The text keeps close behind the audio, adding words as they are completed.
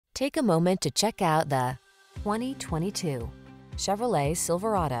Take a moment to check out the 2022 Chevrolet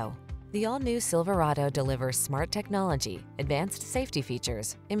Silverado. The all-new Silverado delivers smart technology, advanced safety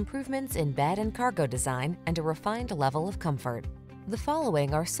features, improvements in bed and cargo design, and a refined level of comfort. The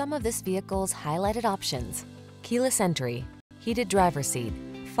following are some of this vehicle's highlighted options: keyless entry, heated driver's seat,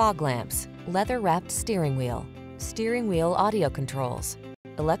 fog lamps, leather-wrapped steering wheel audio controls,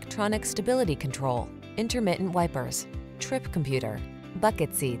 electronic stability control, intermittent wipers, trip computer,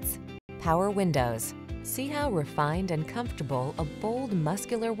 bucket seats, power windows. See how refined and comfortable a bold,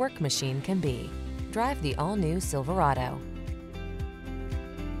 muscular work machine can be. Drive the all-new Silverado.